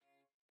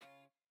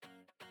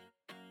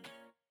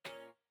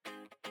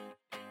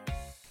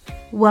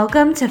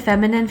Welcome to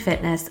Feminine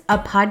Fitness, a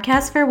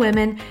podcast for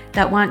women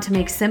that want to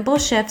make simple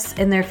shifts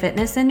in their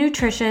fitness and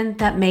nutrition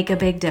that make a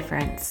big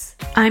difference.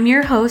 I'm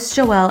your host,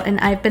 Joelle, and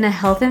I've been a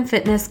health and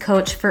fitness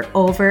coach for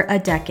over a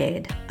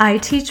decade. I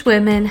teach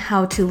women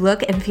how to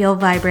look and feel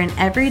vibrant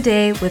every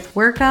day with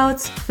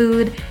workouts,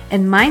 food,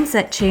 and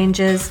mindset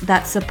changes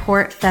that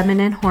support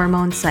feminine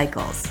hormone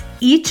cycles.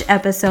 Each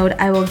episode,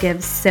 I will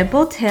give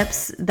simple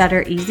tips that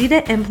are easy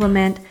to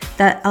implement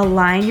that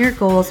align your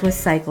goals with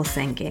cycle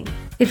syncing.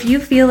 If you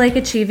feel like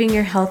achieving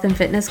your health and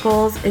fitness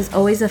goals is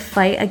always a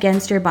fight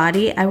against your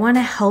body, I want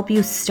to help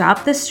you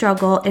stop the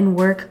struggle and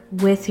work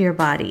with your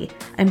body.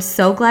 I'm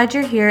so glad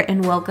you're here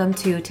and welcome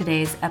to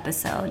today's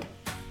episode.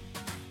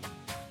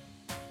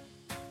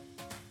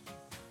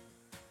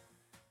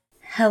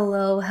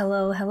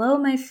 Hello,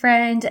 my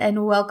friend,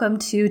 and welcome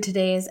to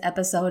today's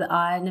episode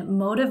on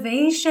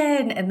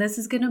motivation. And this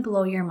is going to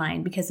blow your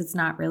mind because it's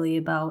not really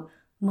about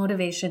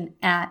motivation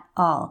at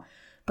all.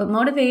 But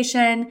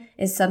motivation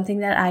is something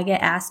that I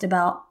get asked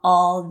about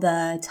all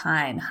the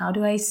time. How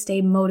do I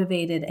stay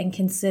motivated and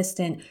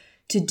consistent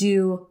to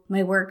do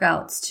my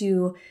workouts,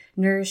 to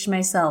nourish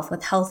myself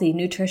with healthy,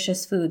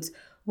 nutritious foods?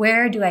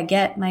 Where do I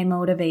get my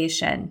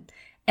motivation?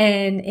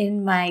 And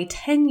in my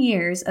 10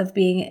 years of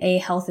being a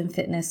health and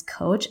fitness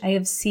coach, I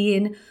have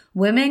seen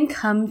women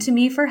come to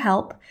me for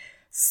help,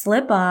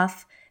 slip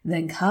off,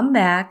 then come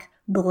back,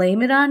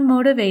 blame it on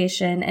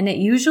motivation. And it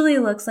usually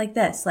looks like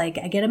this. Like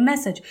I get a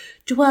message,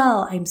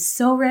 Joelle, I'm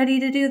so ready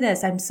to do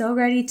this. I'm so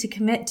ready to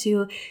commit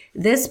to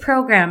this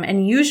program.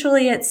 And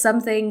usually it's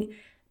something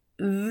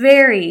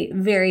very,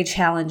 very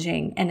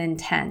challenging and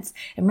intense.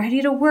 I'm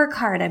ready to work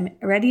hard. I'm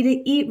ready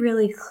to eat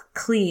really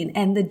clean.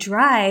 And the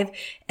drive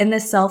and the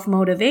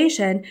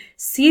self-motivation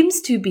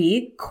seems to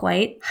be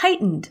quite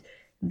heightened.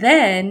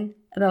 Then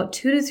about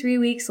 2 to 3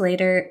 weeks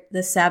later,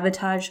 the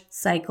sabotage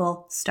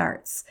cycle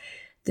starts.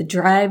 The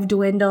drive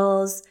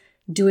dwindles.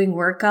 Doing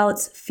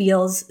workouts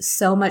feels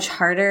so much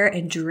harder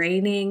and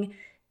draining.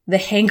 The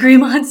hangry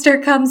monster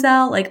comes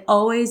out, like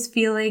always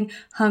feeling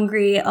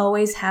hungry,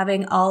 always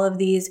having all of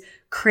these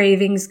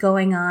cravings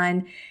going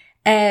on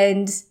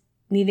and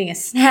needing a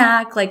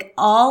snack. Like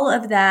all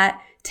of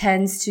that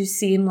tends to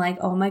seem like,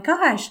 oh my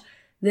gosh,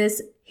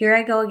 here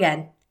I go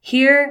again.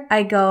 Here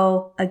I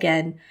go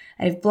again.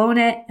 I've blown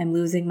it. I'm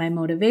losing my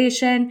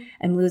motivation.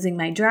 I'm losing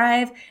my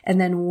drive. And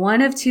then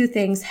one of two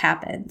things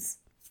happens.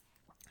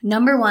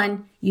 Number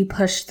one, you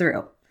push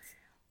through.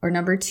 Or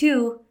number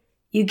two,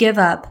 you give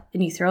up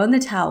and you throw in the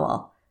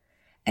towel.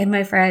 And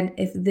my friend,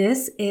 if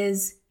this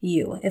is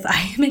you, if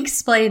I am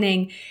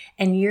explaining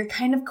and you're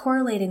kind of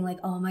correlating like,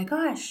 oh my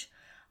gosh,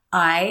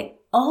 I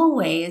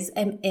always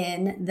am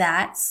in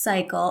that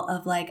cycle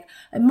of like,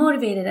 I'm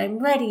motivated, I'm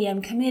ready,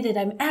 I'm committed,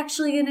 I'm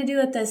actually going to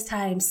do it this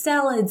time.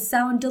 Salads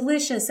sound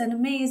delicious and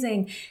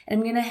amazing. And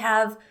I'm going to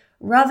have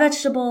raw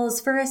vegetables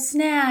for a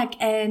snack.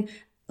 And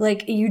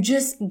like you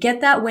just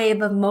get that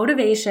wave of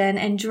motivation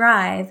and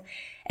drive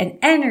and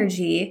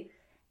energy.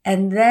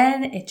 And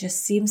then it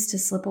just seems to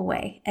slip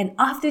away. And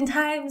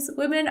oftentimes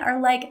women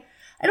are like,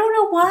 I don't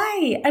know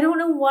why. I don't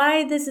know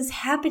why this is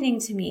happening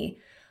to me.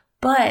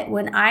 But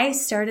when I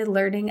started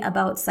learning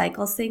about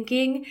cycle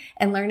syncing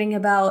and learning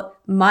about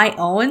my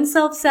own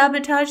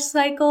self-sabotage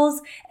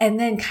cycles and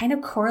then kind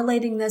of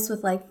correlating this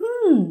with like,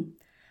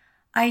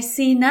 I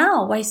see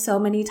now why so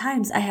many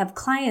times I have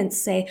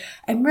clients say,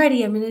 I'm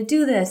ready, I'm going to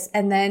do this.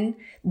 And then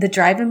the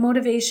drive and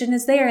motivation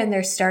is there and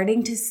they're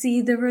starting to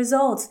see the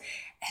results.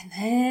 And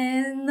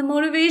then the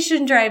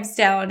motivation drives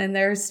down and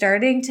they're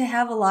starting to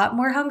have a lot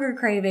more hunger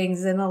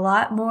cravings and a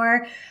lot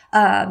more,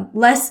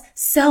 less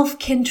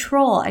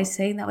self-control. I'm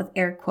saying that with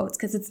air quotes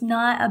because it's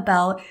not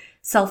about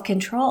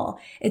self-control.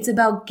 It's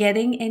about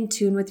getting in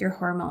tune with your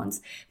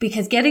hormones,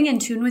 because getting in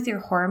tune with your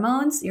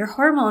hormones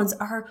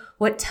are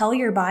what tell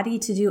your body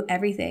to do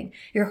everything.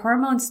 Your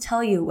hormones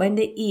tell you when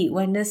to eat,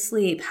 when to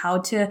sleep, how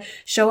to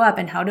show up,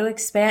 and how to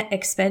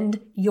expend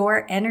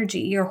your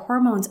energy. Your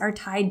hormones are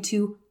tied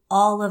to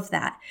all of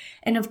that.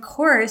 And of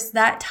course,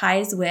 that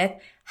ties with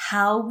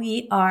how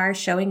we are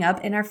showing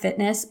up in our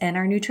fitness and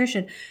our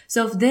nutrition.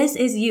 So if this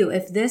is you,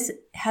 if this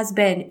has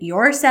been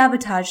your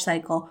sabotage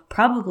cycle,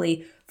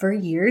 probably for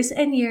years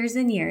and years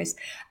and years,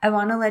 I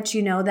want to let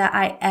you know that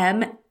I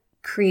am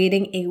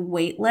creating a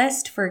wait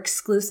list for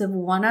exclusive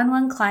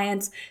one-on-one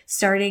clients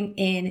starting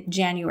in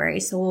January.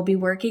 So we'll be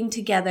working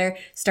together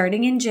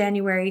starting in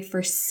January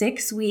for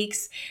 6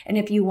 weeks. And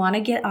if you want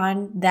to get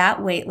on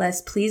that wait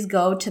list, please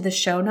go to the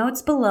show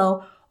notes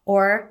below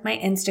or my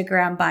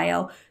Instagram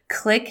bio.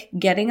 Click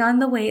getting on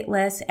the wait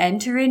list,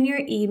 enter in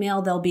your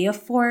email. There'll be a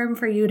form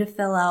for you to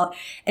fill out,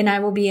 and I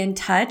will be in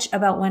touch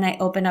about when I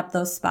open up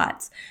those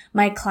spots.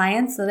 My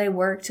clients that I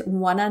worked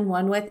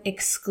one-on-one with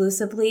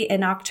exclusively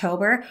in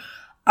October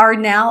are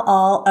now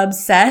all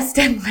obsessed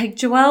and like,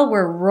 Joelle,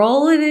 we're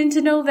rolling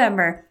into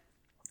November.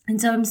 And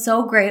so I'm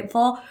so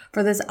grateful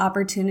for this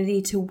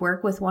opportunity to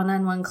work with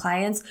one-on-one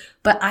clients,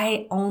 but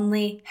I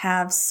only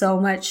have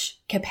so much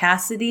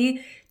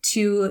capacity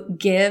to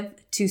give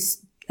to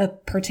a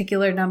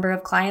particular number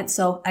of clients.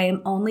 So I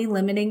am only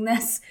limiting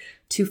this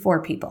to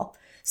 4 people.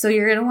 So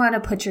you're going to want to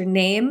put your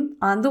name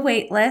on the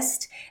wait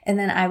list, and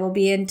then I will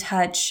be in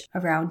touch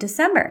around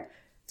December.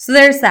 So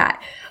there's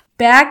that.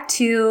 Back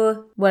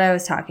to what I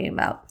was talking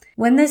about.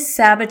 When this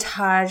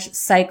sabotage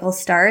cycle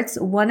starts,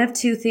 one of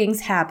two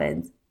things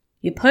happens.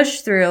 You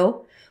push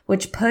through,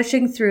 which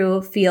pushing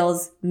through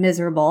feels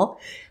miserable.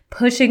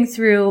 Pushing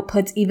through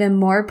puts even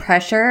more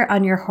pressure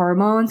on your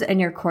hormones and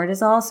your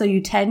cortisol. So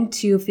you tend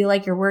to feel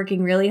like you're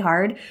working really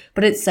hard,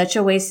 but it's such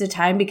a waste of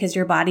time because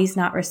your body's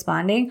not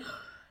responding.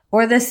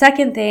 Or the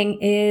second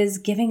thing is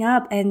giving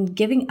up, and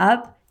giving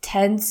up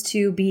tends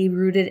to be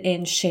rooted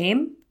in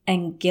shame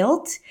and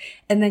guilt.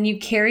 And then you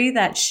carry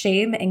that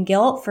shame and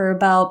guilt for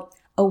about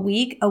a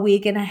week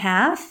and a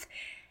half.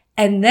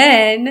 And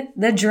then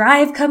the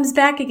drive comes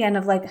back again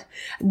of like,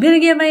 I'm going to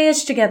get my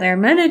ish together.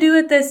 I'm going to do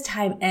it this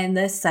time. And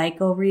the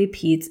cycle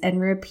repeats and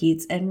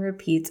repeats and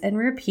repeats and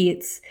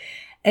repeats.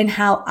 And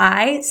how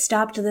I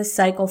stopped this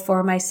cycle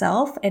for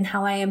myself and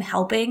how I am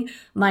helping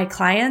my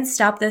clients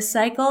stop this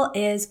cycle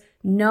is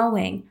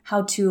knowing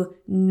how to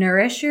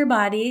nourish your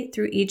body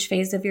through each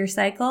phase of your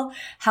cycle,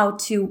 how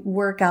to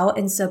work out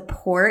and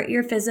support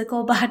your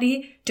physical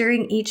body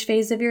during each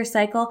phase of your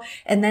cycle,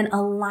 and then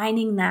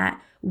aligning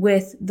that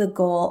with the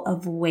goal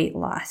of weight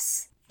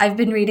loss. I've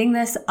been reading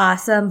this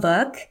awesome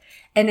book,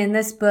 and in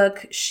this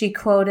book, she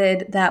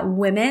quoted that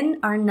women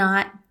are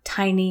not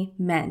tiny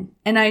men.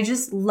 And I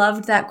just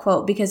loved that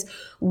quote because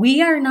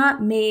we are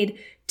not made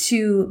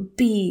to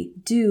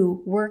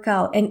do, work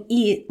out, and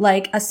eat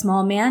like a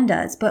small man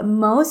does. But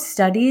most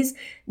studies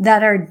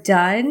that are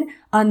done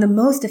on the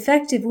most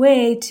effective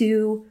way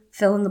to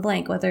fill in the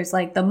blank, whether it's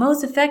like the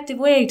most effective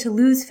way to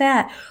lose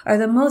fat or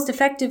the most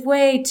effective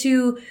way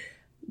to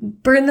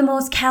burn the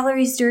most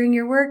calories during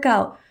your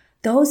workout,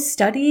 those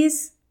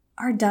studies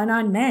are done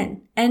on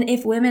men. And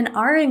if women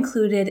are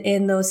included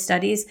in those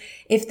studies,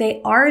 if they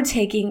are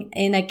taking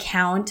in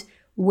account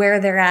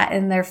where they're at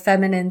in their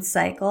feminine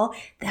cycle,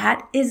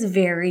 that is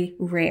very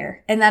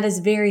rare. And that is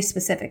very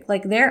specific.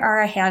 Like there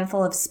are a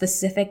handful of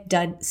specific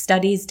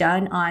studies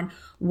done on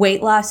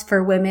weight loss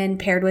for women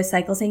paired with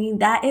cycle syncing.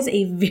 That is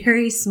a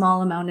very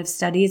small amount of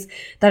studies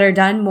that are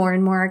done. More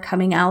and more are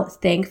coming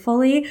out,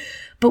 thankfully.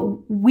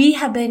 But we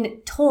have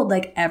been told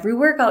like every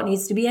workout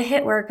needs to be a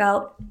HIIT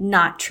workout.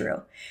 Not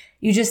true.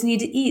 You just need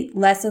to eat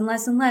less and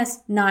less and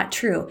less. Not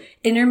true.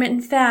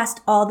 Intermittent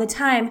fast all the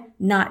time.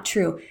 Not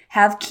true.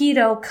 Have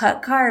keto,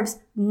 cut carbs.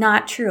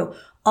 Not true.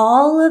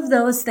 All of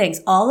those things,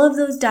 all of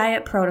those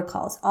diet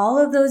protocols, all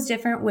of those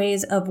different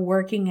ways of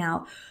working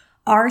out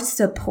are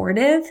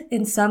supportive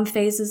in some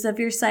phases of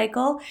your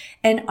cycle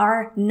and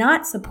are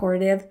not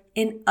supportive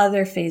in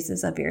other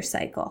phases of your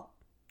cycle.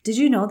 Did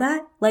you know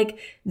that? Like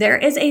there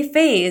is a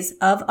phase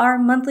of our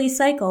monthly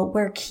cycle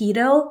where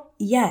keto,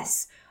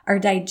 yes, our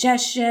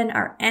digestion,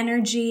 our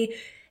energy,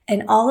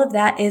 and all of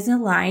that is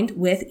aligned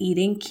with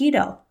eating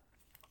keto.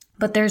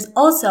 But there's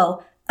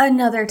also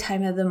another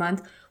time of the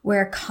month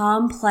where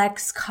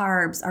complex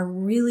carbs are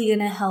really going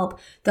to help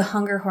the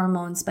hunger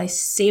hormones by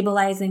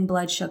stabilizing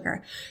blood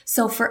sugar.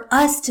 So for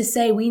us to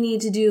say we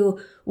need to do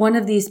one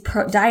of these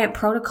diet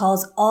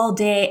protocols all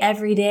day,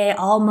 every day,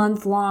 all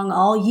month long,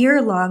 all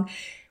year long,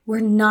 we're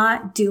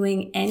not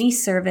doing any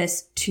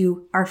service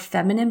to our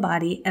feminine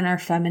body and our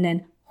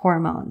feminine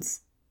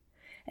hormones.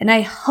 And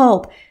I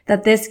hope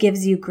that this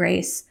gives you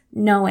grace,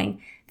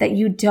 knowing that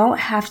you don't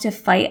have to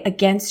fight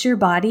against your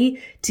body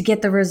to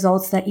get the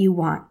results that you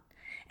want.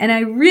 And I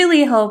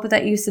really hope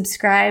that you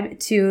subscribe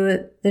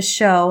to the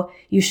show,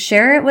 you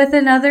share it with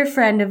another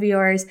friend of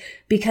yours,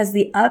 because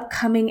the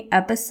upcoming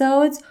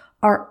episodes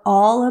are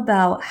all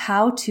about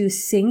how to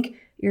sync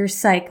your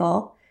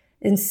cycle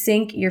and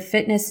sync your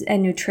fitness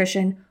and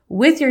nutrition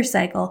with your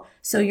cycle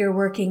so you're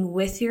working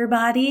with your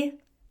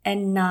body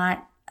and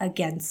not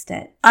against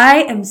it.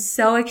 I am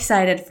so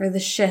excited for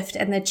the shift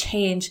and the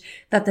change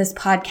that this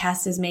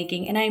podcast is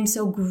making. And I am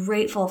so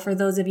grateful for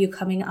those of you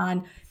coming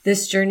on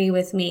this journey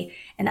with me.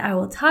 And I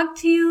will talk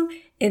to you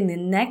in the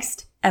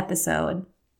next episode.